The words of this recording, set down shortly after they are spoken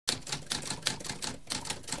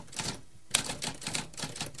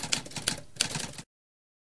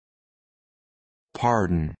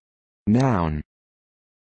Pardon. Noun.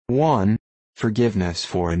 1. Forgiveness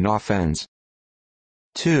for an offense.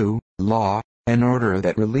 2. Law, an order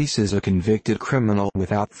that releases a convicted criminal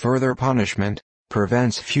without further punishment,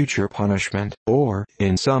 prevents future punishment, or,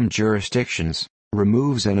 in some jurisdictions,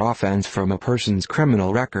 removes an offense from a person's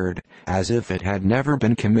criminal record, as if it had never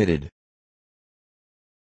been committed.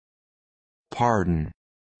 Pardon.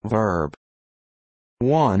 Verb.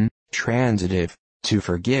 1. Transitive, to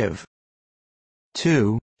forgive.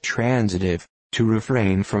 2. Transitive, to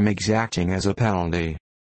refrain from exacting as a penalty.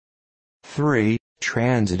 3.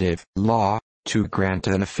 Transitive, law, to grant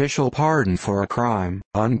an official pardon for a crime,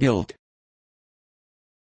 unguilt.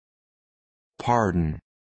 Pardon.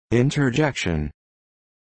 Interjection.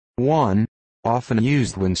 1. Often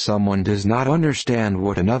used when someone does not understand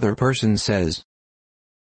what another person says.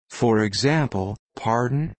 For example,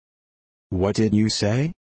 pardon? What did you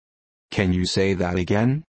say? Can you say that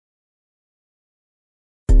again?